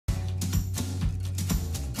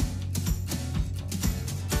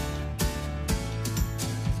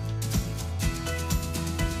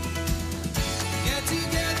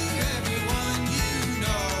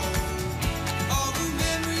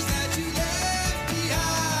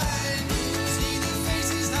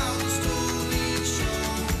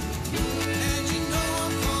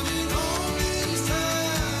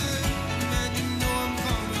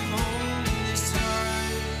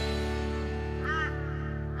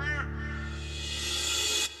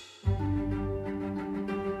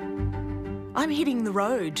I'm hitting the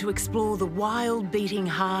road to explore the wild beating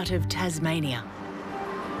heart of Tasmania,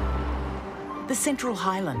 the Central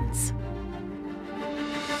Highlands.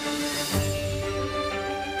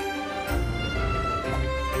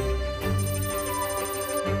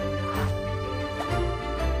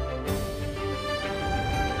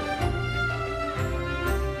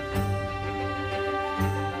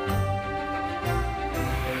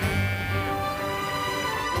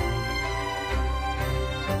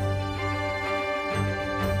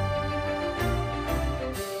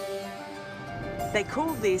 They call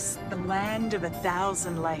this the land of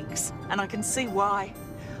 1,000 lakes, and I can see why.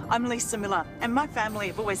 I'm Lisa Millar, and my family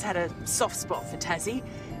have always had a soft spot for Tassie.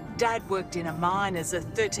 Dad worked in a mine as a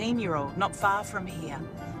 13-year-old, not far from here.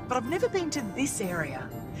 But I've never been to this area,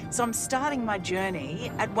 so I'm starting my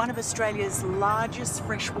journey at one of Australia's largest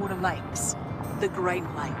freshwater lakes, the Great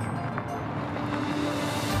Lake.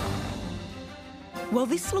 While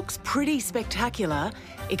this looks pretty spectacular,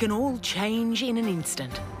 it can all change in an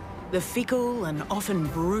instant. The fickle and often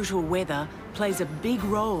brutal weather plays a big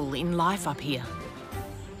role in life up here.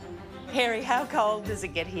 Harry, how cold does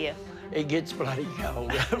it get here? It gets bloody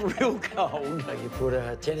cold, real cold. You put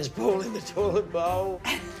a tennis ball in the toilet bowl,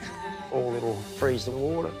 or it'll freeze the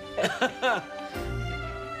water.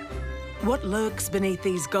 What lurks beneath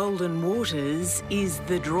these golden waters is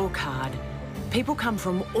the draw card. People come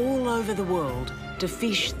from all over the world to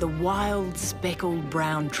fish the wild speckled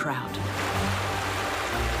brown trout.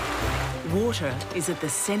 Water is at the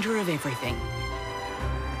centre of everything.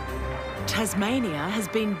 Tasmania has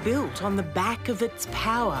been built on the back of its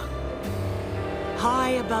power.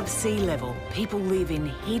 High above sea level, people live in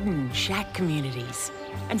hidden shack communities.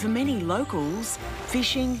 And for many locals,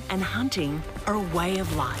 fishing and hunting are a way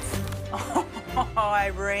of life. Oh,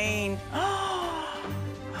 Irene.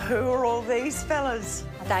 Who are all these fellas?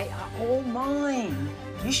 They are all mine.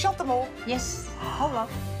 You shot them all? Yes. Hold on.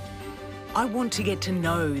 I want to get to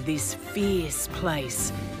know this fierce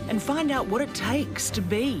place and find out what it takes to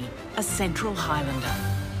be a Central Highlander.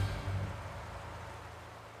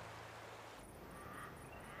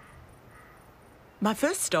 My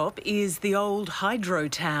first stop is the old hydro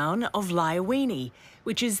town of Liawini,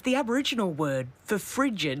 which is the Aboriginal word for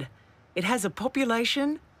frigid. It has a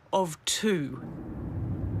population of 2.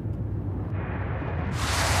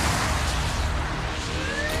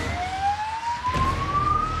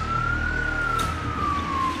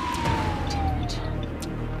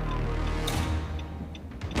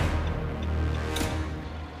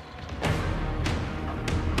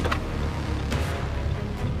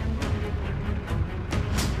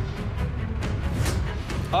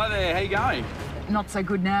 Hi there, how you going? Not so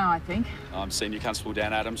good now, I think. I'm Senior Constable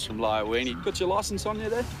Dan Adams from Liawini. Got your licence on you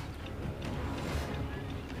there?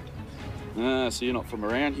 So you're not from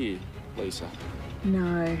around here, Lisa?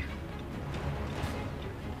 No.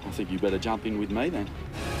 I think you better jump in with me then.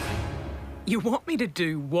 You want me to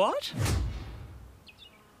do what?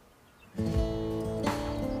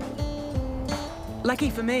 Lucky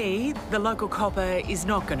for me, the local copper is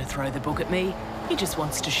not going to throw the book at me. He just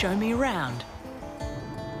wants to show me around.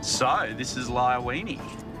 So, this is Liawini.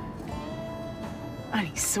 I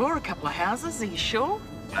only saw a couple of houses, are you sure?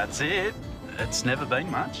 That's it. It's never been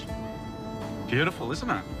much. Beautiful, isn't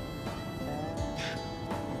it?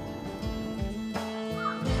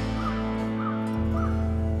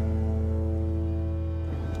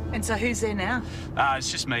 And so who's there now?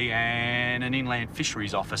 It's just me and an inland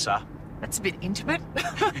fisheries officer. That's a bit intimate.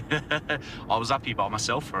 I was up here by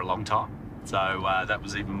myself for a long time, so that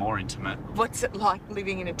was even more intimate. What's it like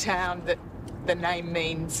living in a town that the name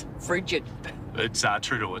means frigid? It's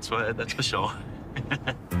true to its word, that's for sure.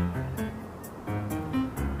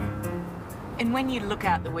 And when you look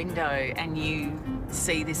out the window and you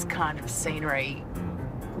see this kind of scenery,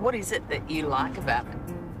 what is it that you like about it?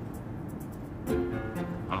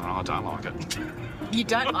 I don't know, I don't like it. You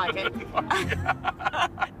don't like it?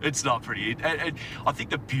 It's not pretty. And I think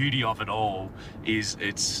the beauty of it all is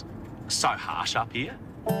it's so harsh up here.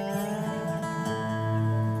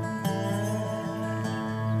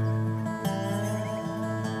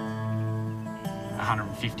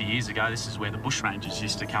 150 years ago, this is where the bushrangers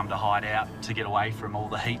used to come to hide out to get away from all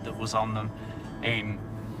the heat that was on them. And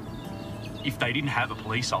if they didn't have a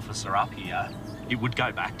police officer up here, it would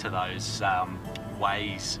go back to those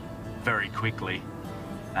ways very quickly.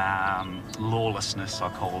 Lawlessness, I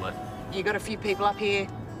call it. You got a few people up here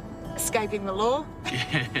escaping the law?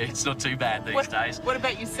 Yeah, it's not too bad these days. What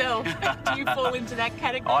about yourself? Do you fall into that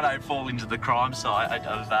category? I don't fall into the crime side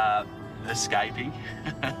of escaping.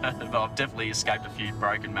 But I've definitely escaped a few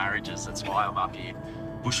broken marriages. That's why I'm up here.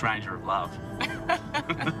 Bushranger of love.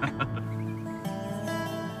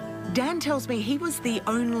 Dan tells me he was the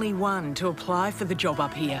only one to apply for the job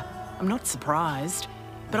up here. I'm not surprised,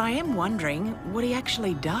 but I am wondering what he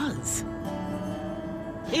actually does.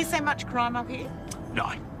 Is there much crime up here?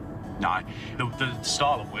 No, no. The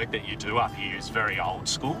style of work that you do up here is very old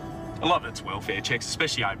school. A lot of it's welfare checks,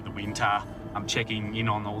 especially over the winter. I'm checking in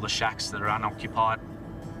on all the shacks that are unoccupied.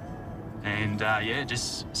 And, yeah,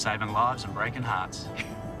 just saving lives and breaking hearts.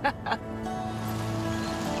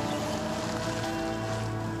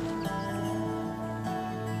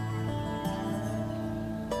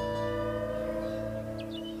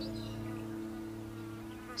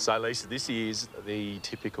 So, Lisa, this is the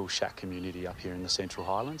typical shack community up here in the Central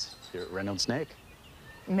Highlands, here at Reynolds Neck.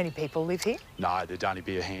 Many people live here. No, there'd only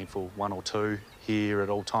be a handful, one or two here at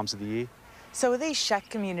all times of the year. So are these shack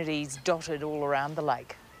communities dotted all around the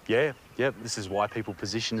lake? Yeah, this is why people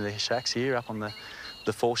position their shacks here up on the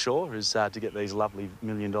foreshore, is to get these lovely $1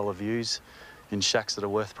 million views in shacks that are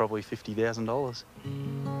worth probably $50,000.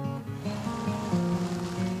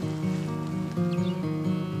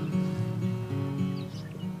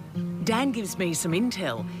 Dan gives me some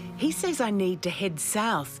intel. He says I need to head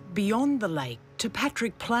south, beyond the lake, to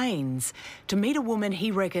Patrick Plains, to meet a woman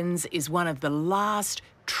he reckons is one of the last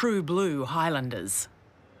true blue Highlanders.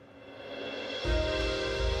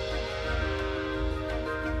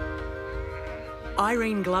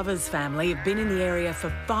 Irene Glover's family have been in the area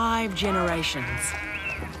for 5 generations.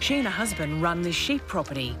 She and her husband run this sheep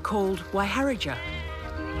property called Waiharija.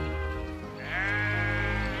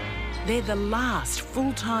 They're the last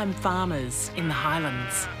full-time farmers in the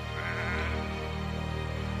Highlands.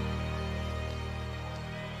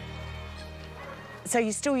 So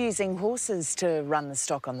you're still using horses to run the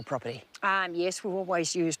stock on the property? Yes, we've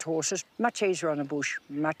always used horses. Much easier on the bush,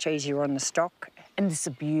 much easier on the stock. And this is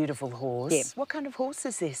a beautiful horse. Yeah. What kind of horse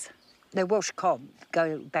is this? They're Welsh cob,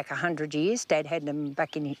 go back 100 years. Dad had them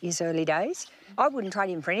back in his early days. I wouldn't trade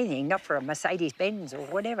him for anything, not for a Mercedes-Benz or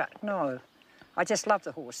whatever, no. I just love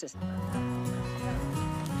the horses.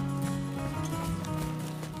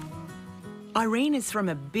 Irene is from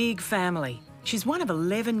a big family. She's one of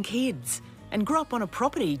 11 kids and grew up on a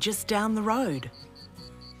property just down the road.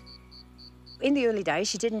 In the early days,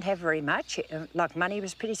 she didn't have very much. Like, money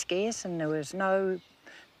was pretty scarce and there was no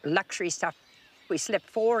luxury stuff. We slept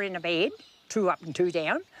 4 in a bed, 2 up and 2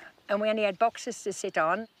 down, and we only had boxes to sit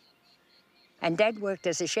on. And Dad worked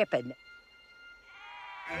as a shepherd.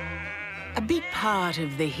 A big part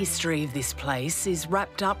of the history of this place is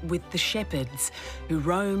wrapped up with the shepherds who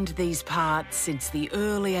roamed these parts since the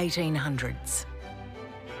early 1800s.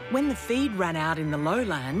 When the feed ran out in the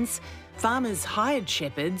lowlands, farmers hired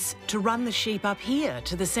shepherds to run the sheep up here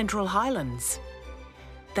to the Central Highlands.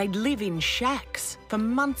 They'd live in shacks for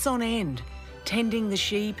months on end, tending the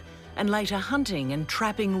sheep and later hunting and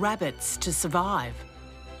trapping rabbits to survive.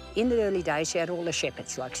 In the early days, you had all the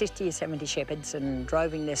shepherds, like 60 or 70 shepherds, and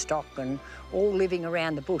droving their stock and all living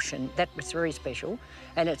around the bush, and that was very special.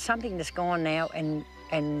 And it's something that's gone now and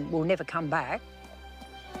will never come back.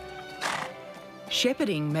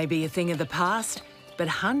 Shepherding may be a thing of the past, but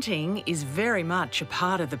hunting is very much a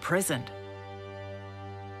part of the present.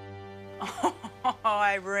 Oh,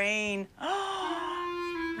 Irene.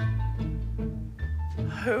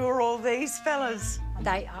 Who are all these fellas?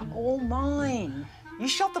 They are all mine. You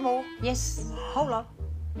shot them all? Yes, whole lot.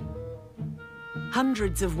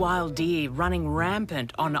 Hundreds of wild deer running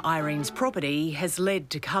rampant on Irene's property has led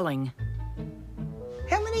to culling.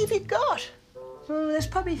 How many have you got? There's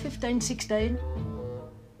probably 15, 16.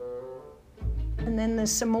 And then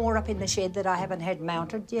there's some more up in the shed that I haven't had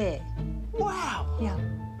mounted, yeah. Wow. Yeah.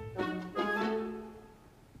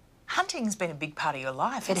 Hunting's been a big part of your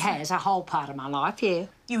life, It has, a whole part of my life, yeah.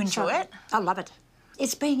 You enjoy it? I love it.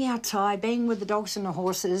 It's being outside, being with the dogs and the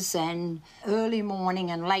horses, and early morning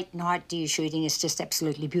and late night deer shooting is just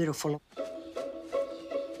absolutely beautiful.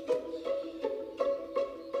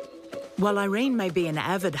 While Irene may be an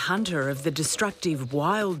avid hunter of the destructive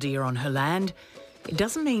wild deer on her land, it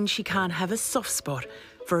doesn't mean she can't have a soft spot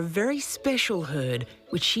for a very special herd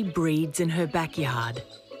which she breeds in her backyard.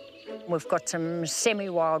 We've got some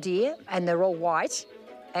semi-wild deer, and they're all white,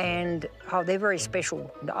 and, oh, they're very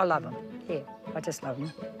special. I love them, yeah, I just love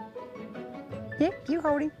them. Yeah, you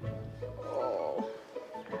hold him.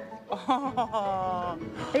 Oh,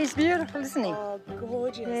 He's beautiful, isn't he? oh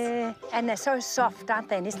gorgeous. Yeah, and they're so soft, aren't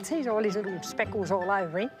they? And see all his little speckles all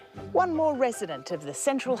over him. One more resident of the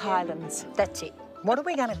Central Highlands. That's it. What are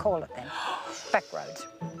we going to call it then? Back roads.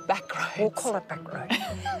 Backroads. We'll call it back road.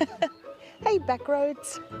 Hey,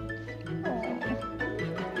 Backroads.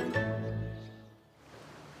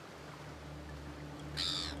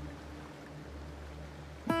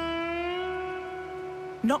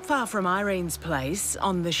 Not far from Irene's place,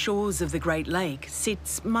 on the shores of the Great Lake,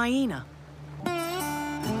 sits Maina.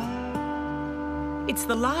 It's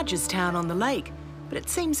the largest town on the lake, but it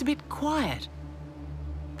seems a bit quiet.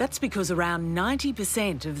 That's because around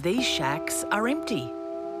 90% of these shacks are empty.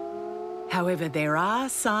 However, there are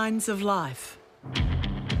signs of life.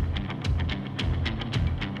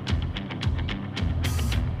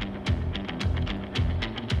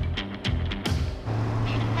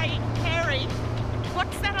 Hey, Harry,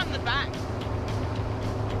 what's that on the back?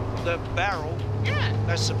 The barrel, Yeah,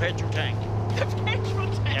 that's the petrol tank. the petrol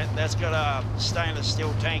tank. Yeah, that's got a stainless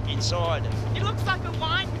steel tank inside. It looks like a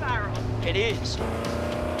wine barrel. It is.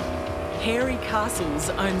 Harry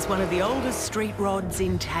Castles owns one of the oldest street rods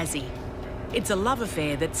in Tassie. It's a love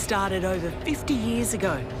affair that started over 50 years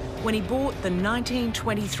ago when he bought the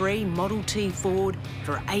 1923 Model T Ford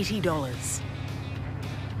for $80.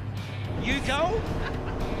 You go?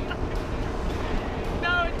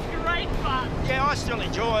 No, it's great fun. Yeah, I still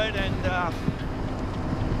enjoy it, and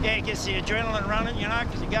yeah, it gets the adrenaline running, you know,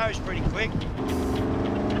 because it goes pretty quick.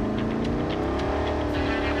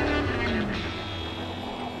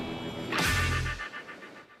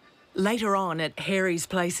 Later on at Harry's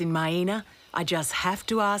place in Maina, I just have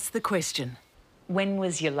to ask the question. When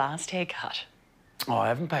was your last haircut? Oh, I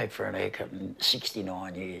haven't paid for an haircut in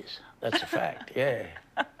 69 years. That's a fact, yeah.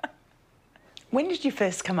 When did you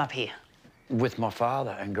first come up here? With my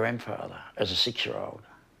father and grandfather as a 6-year-old,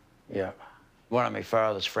 yeah. One of my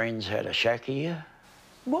father's friends had a shack here.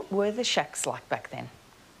 What were the shacks like back then?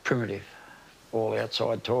 Primitive. All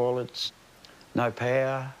outside toilets, no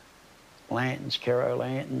power, lanterns, Kero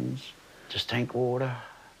lanterns, just tank water.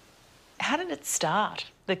 How did it start,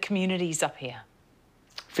 the communities up here?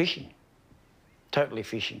 Fishing. Totally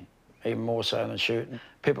fishing, even more so than shooting.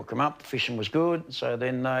 People come up, the fishing was good, so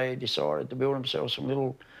then they decided to build themselves some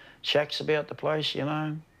little shacks about the place, you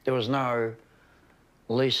know. There was no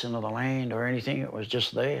leasing of the land or anything, it was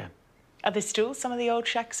just there. Are there still some of the old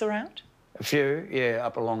shacks around? A few, yeah,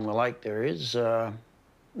 up along the lake there is.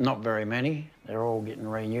 Not very many. They're all getting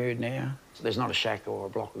renewed now. So there's not a shack or a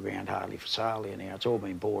block of ground hardly for sale here now. It's all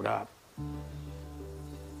been bought up.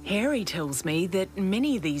 Harry tells me that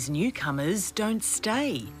many of these newcomers don't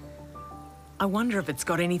stay. I wonder if it's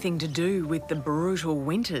got anything to do with the brutal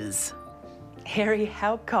winters. Harry,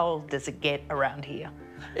 how cold does it get around here?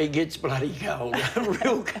 It gets bloody cold,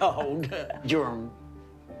 real cold. During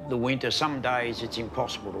the winter, some days it's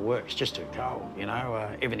impossible to work. It's just too cold, you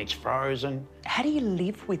know. Everything's frozen. How do you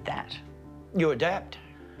live with that? You adapt.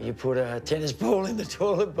 You put a tennis ball in the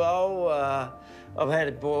toilet bowl. I've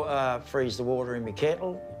had to freeze the water in my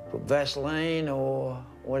kettle, put Vaseline or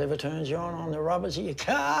whatever turns you on the rubbers of your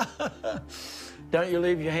car. Don't you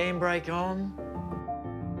leave your handbrake on?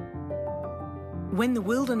 When the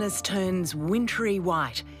wilderness turns wintry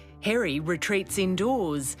white, Harry retreats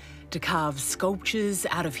indoors to carve sculptures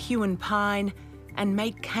out of hewn pine and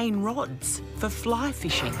make cane rods for fly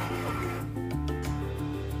fishing.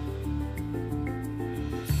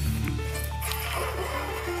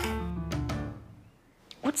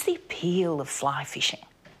 What's the appeal of fly fishing?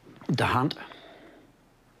 The hunt.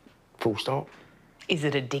 Full stop. Is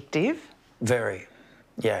it addictive? Very.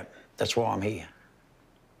 Yeah, that's why I'm here.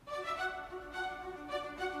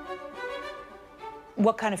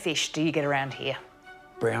 What kind of fish do you get around here?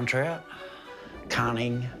 Brown trout,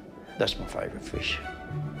 cunning, that's my favourite fish.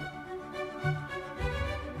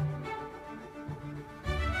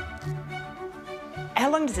 How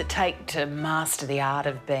long does it take to master the art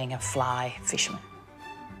of being a fly fisherman?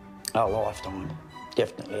 A lifetime,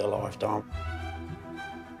 definitely a lifetime.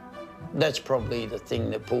 That's probably the thing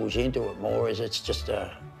that pulls you into it more, is it's just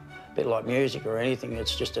a bit like music or anything,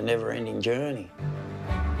 it's just a never-ending journey.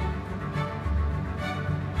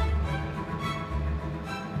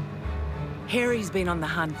 Harry's been on the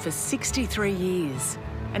hunt for 63 years,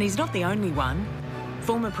 and he's not the only one.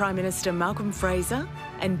 Former Prime Minister Malcolm Fraser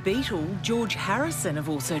and Beatle George Harrison have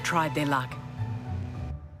also tried their luck.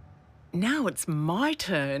 Now it's my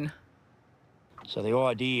turn. So the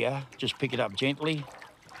idea, just pick it up gently.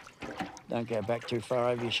 Don't go back too far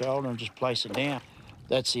over your shoulder and just place it down.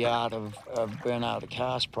 That's the art of being able to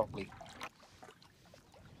cast properly.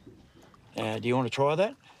 Do you want to try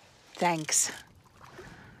that? Thanks.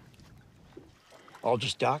 I'll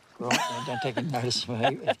just duck, right? Don't take any notice of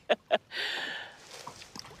me.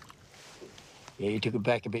 Yeah, you took it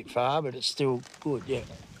back a bit far, but it's still good, yeah.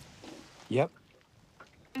 Yep.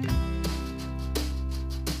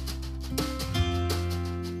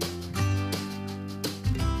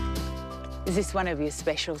 Is this one of your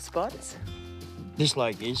special spots? This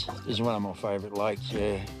lake is one of my favourite lakes,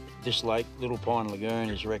 yeah. This lake, Little Pine Lagoon,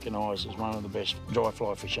 is recognised as one of the best dry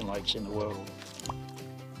fly fishing lakes in the world.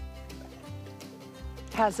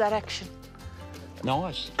 How's that action?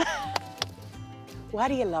 Nice. Why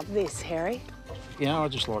do you love this, Harry? You know, I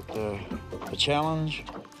just like the challenge.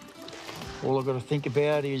 All I've got to think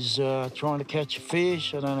about is trying to catch a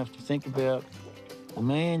fish. I don't have to think about the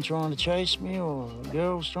man trying to chase me or the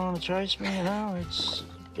girls trying to chase me, you know. It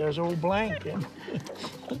goes all blank.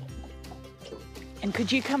 And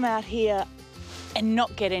could you come out here and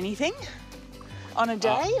not get anything on a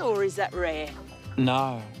day, or is that rare?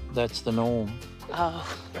 No, that's the norm.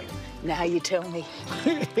 Oh, now you tell me.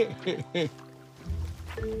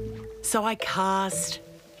 So I cast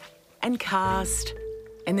and cast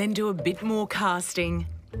and then do a bit more casting.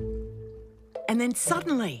 And then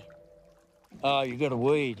suddenly... Oh, you got a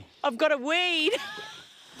weed. I've got a weed.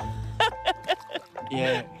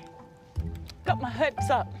 Yeah. Got my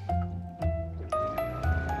hopes up.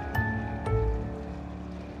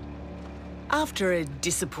 After a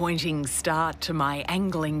disappointing start to my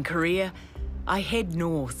angling career, I head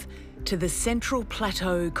north to the Central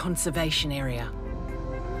Plateau Conservation Area.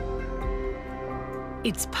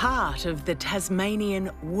 It's part of the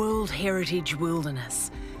Tasmanian World Heritage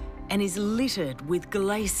Wilderness and is littered with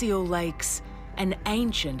glacial lakes and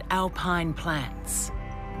ancient alpine plants.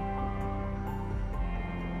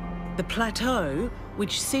 The plateau,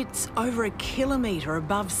 which sits over a kilometre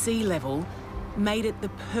above sea level, made it the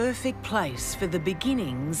perfect place for the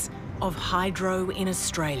beginnings of hydro in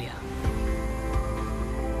Australia.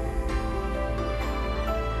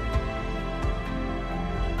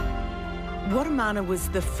 Watamana was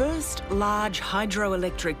the first large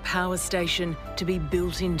hydroelectric power station to be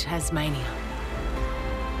built in Tasmania.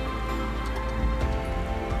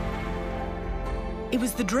 It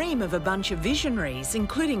was the dream of a bunch of visionaries,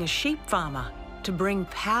 including a sheep farmer, to bring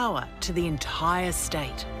power to the entire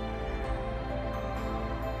state.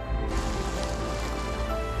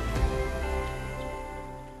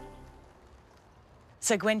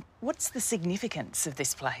 So, Gwen, what's the significance of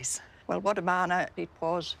this place? Well, Watamana, it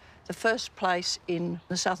was the first place in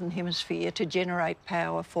the Southern Hemisphere to generate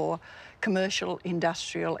power for commercial,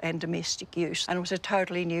 industrial and domestic use. And it was a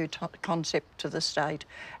totally new concept to the state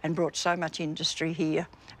and brought so much industry here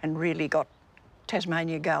and really got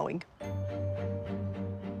Tasmania going.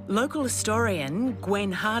 Local historian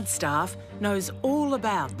Gwen Hardstaff knows all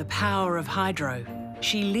about the power of hydro.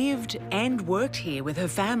 She lived and worked here with her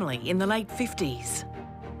family in the late 50s.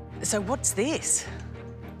 So what's this?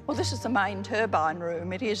 Well, this is the main turbine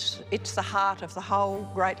room. It's the heart of the whole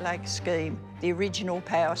Great Lakes scheme, the original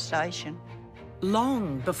power station.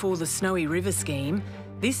 Long before the Snowy River scheme,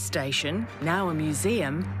 this station, now a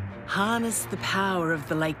museum, harnessed the power of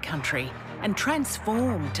the lake country and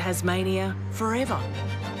transformed Tasmania forever.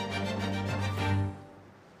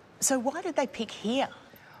 So why did they pick here?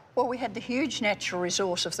 Well, we had the huge natural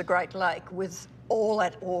resource of the Great Lake with all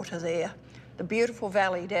that water there, the beautiful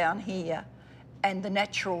valley down here, and the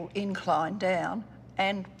natural incline down,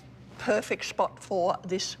 and perfect spot for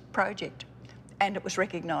this project. And it was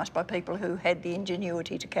recognised by people who had the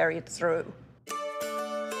ingenuity to carry it through.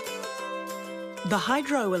 The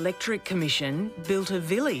Hydroelectric Commission built a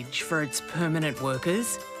village for its permanent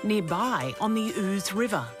workers nearby on the Ouse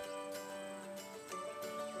River.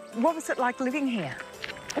 What was it like living here?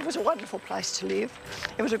 It was a wonderful place to live.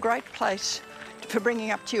 It was a great place for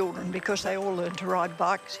bringing up children because they all learned to ride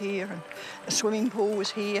bikes here, and the swimming pool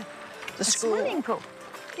was here. The school. Swimming pool?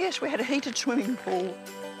 Yes, we had a heated swimming pool.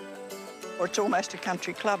 Or it's almost a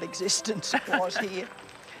country club existence it was here.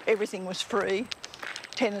 Everything was free.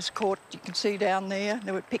 Tennis court you can see down there.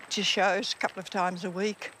 There were picture shows a couple of times a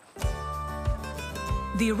week.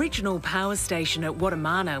 The original power station at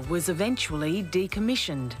Watamana was eventually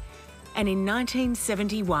decommissioned, and in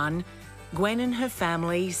 1971, Gwen and her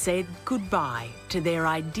family said goodbye to their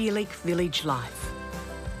idyllic village life.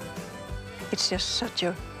 It's just such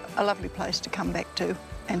a lovely place to come back to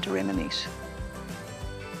and to reminisce.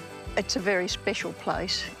 It's a very special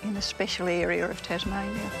place in a special area of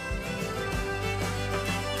Tasmania.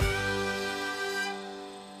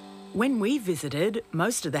 When we visited,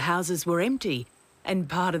 most of the houses were empty and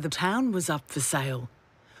part of the town was up for sale.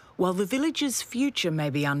 While the village's future may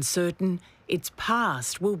be uncertain, its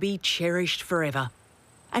past will be cherished forever.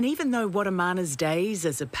 And even though Watamana's days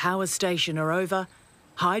as a power station are over,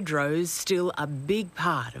 hydro's still a big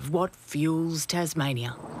part of what fuels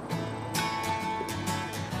Tasmania.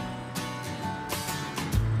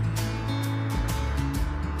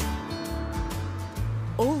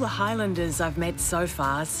 All the Highlanders I've met so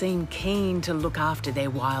far seem keen to look after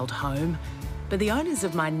their wild home, but the owners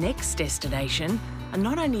of my next destination are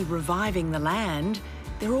not only reviving the land,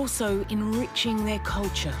 they're also enriching their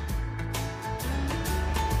culture.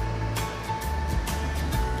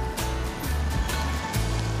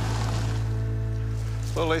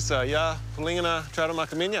 Well, Lisa, ya Pulingana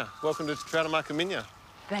Trautamaka. Welcome to Trautamaka.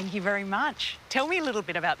 Thank you very much. Tell me a little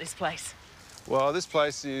bit about this place. Well, this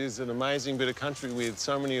place is an amazing bit of country with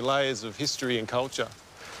so many layers of history and culture.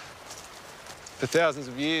 For thousands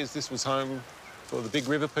of years, this was home for the Big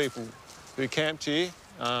River people who camped here,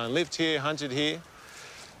 lived here, hunted here.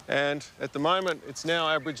 And at the moment, it's now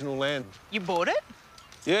Aboriginal land. You bought it?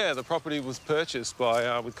 Yeah, the property was purchased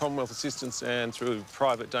by, with Commonwealth assistance and through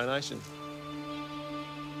private donation.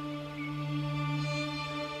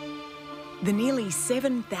 The nearly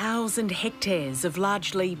 7,000 hectares of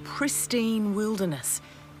largely pristine wilderness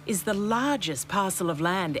is the largest parcel of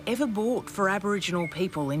land ever bought for Aboriginal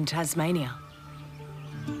people in Tasmania.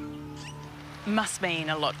 Must mean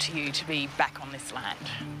a lot to you to be back on this land.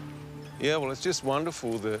 Yeah, well, it's just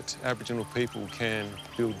wonderful that Aboriginal people can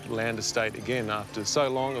build land estate again after so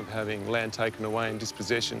long of having land taken away and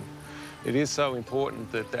dispossession. It is so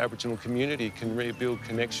important that the Aboriginal community can rebuild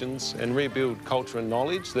connections and rebuild culture and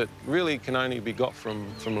knowledge that really can only be got from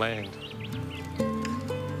land.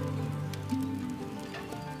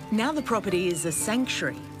 Now the property is a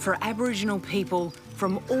sanctuary for Aboriginal people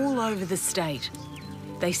from all over the state.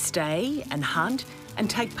 They stay and hunt and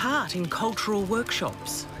take part in cultural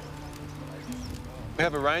workshops. We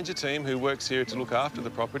have a ranger team who works here to look after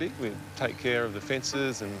the property. We take care of the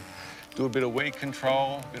fences and do a bit of weed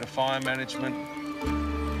control, a bit of fire management.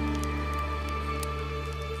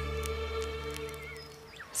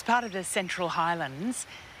 As part of the Central Highlands,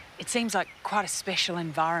 it seems like quite a special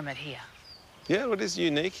environment here. Yeah, well, it is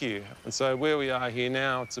unique here. And so where we are here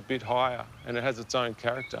now, it's a bit higher and it has its own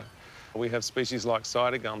character. We have species like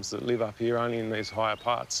cider gums that live up here only in these higher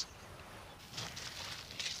parts.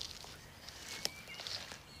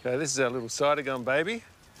 Okay, this is our little cider gum baby.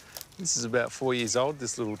 This is about 4 years old,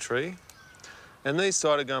 this little tree. And these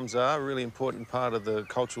cider gums are a really important part of the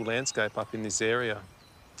cultural landscape up in this area.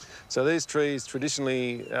 So these trees,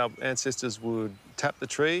 traditionally, our ancestors would tap the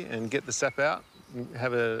tree and get the sap out and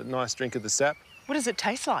have a nice drink of the sap. What does it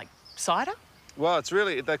taste like? Cider? Well, it's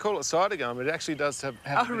really, they call it cider gum. It actually does have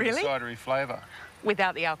a bit really? of cidery flavour.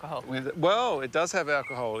 Without the alcohol? Well, it does have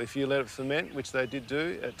alcohol if you let it ferment, which they did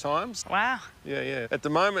do at times. Wow. Yeah, yeah. At the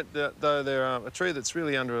moment, though, they're a tree that's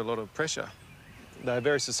really under a lot of pressure. They're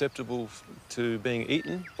very susceptible to being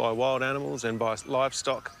eaten by wild animals and by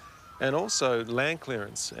livestock, and also land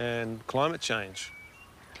clearance and climate change.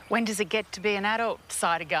 When does it get to be an adult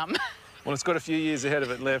cider gum? Well, it's got a few years ahead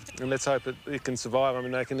of it left, and let's hope it can survive. I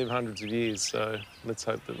mean, they can live hundreds of years, so let's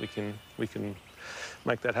hope that we can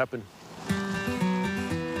make that happen.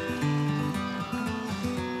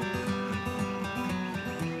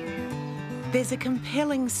 There's a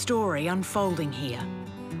compelling story unfolding here.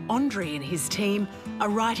 Andre and his team are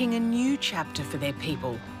writing a new chapter for their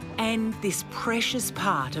people and this precious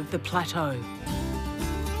part of the plateau.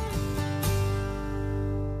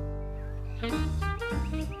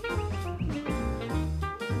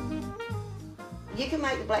 You can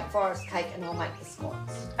make the Black Forest cake and I'll make the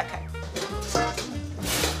scones. Okay.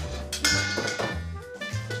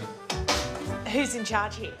 Who's in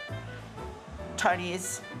charge here? Tony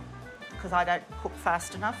is, because I don't cook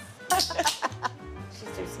fast enough.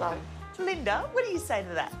 She's too slow. Linda, what do you say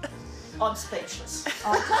to that? I'm speechless.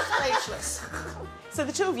 I'm just speechless. So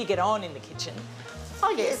the two of you get on in the kitchen?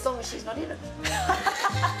 Oh, yeah, as long as she's not in it.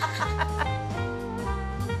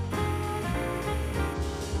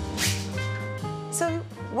 So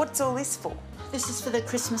what's all this for? This is for the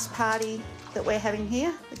Christmas party that we're having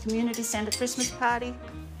here, the community centre Christmas party.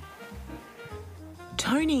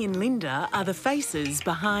 Tony and Linda are the faces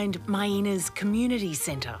behind Maina's community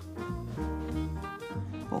centre.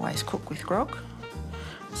 Always cook with grog.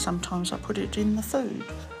 Sometimes I put it in the food.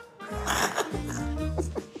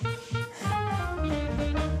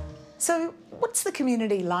 So what's the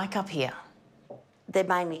community like up here? They're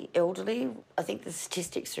mainly elderly. I think the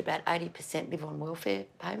statistics are about 80% live on welfare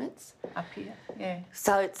payments. Up here, yeah.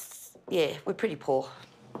 So it's, yeah, we're pretty poor,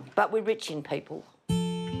 but we're rich in people.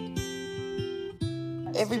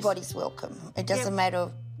 Everybody's welcome. It doesn't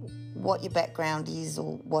matter what your background is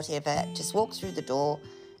or whatever. Just walk through the door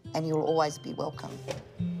and you'll always be welcome.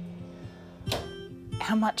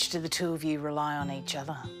 How much do the two of you rely on each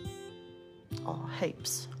other? Oh,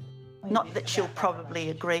 heaps. Not that she'll probably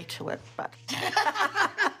agree to it, but...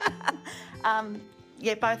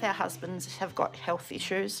 yeah, both our husbands have got health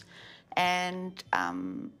issues and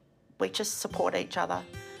we just support each other.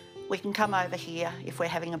 We can come over here if we're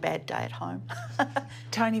having a bad day at home.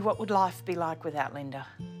 Tony, what would life be like without Linda?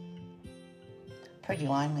 pretty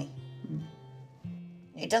lonely.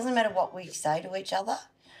 It doesn't matter what we say to each other.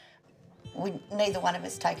 Neither one of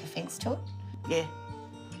us take offence to it. Yeah.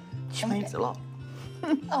 She means a lot.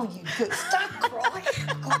 Oh, you goose, don't cry,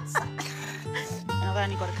 for God's sake. And I've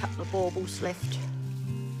only got a couple of baubles left.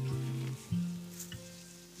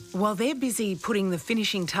 While they're busy putting the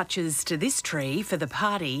finishing touches to this tree for the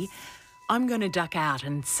party, I'm going to duck out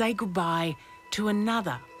and say goodbye to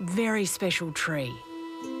another very special tree.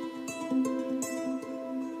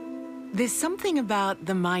 There's something about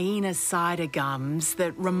the Myena cider gums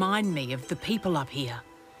that remind me of the people up here.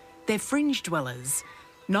 They're fringe dwellers,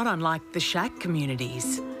 not unlike the shack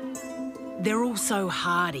communities. They're also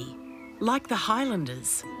hardy, like the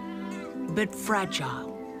Highlanders, but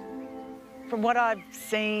fragile. From what I've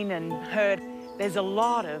seen and heard, there's a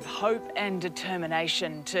lot of hope and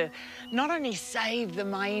determination to not only save the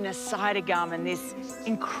Myena cider gum and this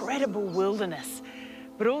incredible wilderness,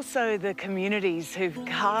 but also the communities who've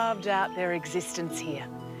carved out their existence here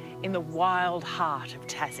in the wild heart of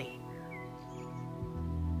Tassie.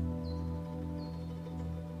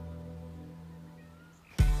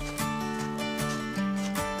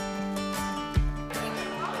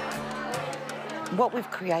 What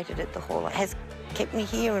we've created at the hall has kept me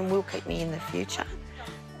here and will keep me in the future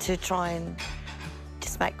to try and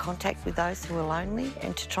just make contact with those who are lonely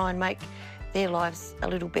and to try and make their lives a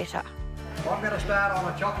little better. I'm going to start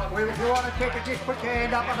on a chocolate wheel. If you want a ticket, just put your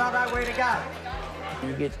hand up and I know where to go.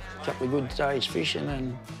 You get a couple of good days fishing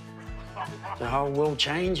and the whole world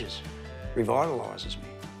changes, revitalises me,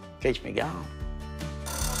 keeps me going.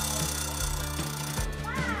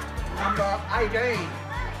 Number 18,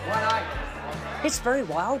 1-8. It's very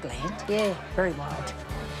wild land, yeah, very wild.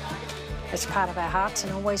 It's part of our hearts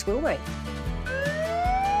and always will be.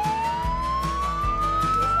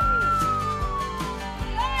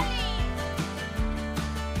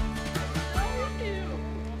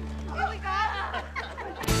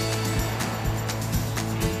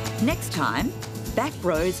 Next time, Back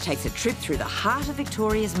Roads takes a trip through the heart of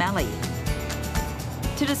Victoria's Mallee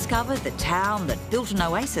to discover the town that built an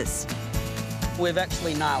oasis. We've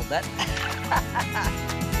actually nailed that.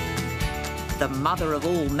 The mother of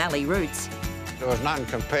all Mallee roots. There was none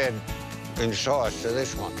compared in size to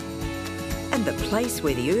this one. And the place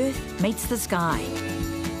where the earth meets the sky.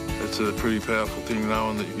 It's a pretty powerful thing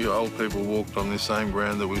knowing that your old people walked on this same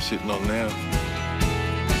ground that we're sitting on now.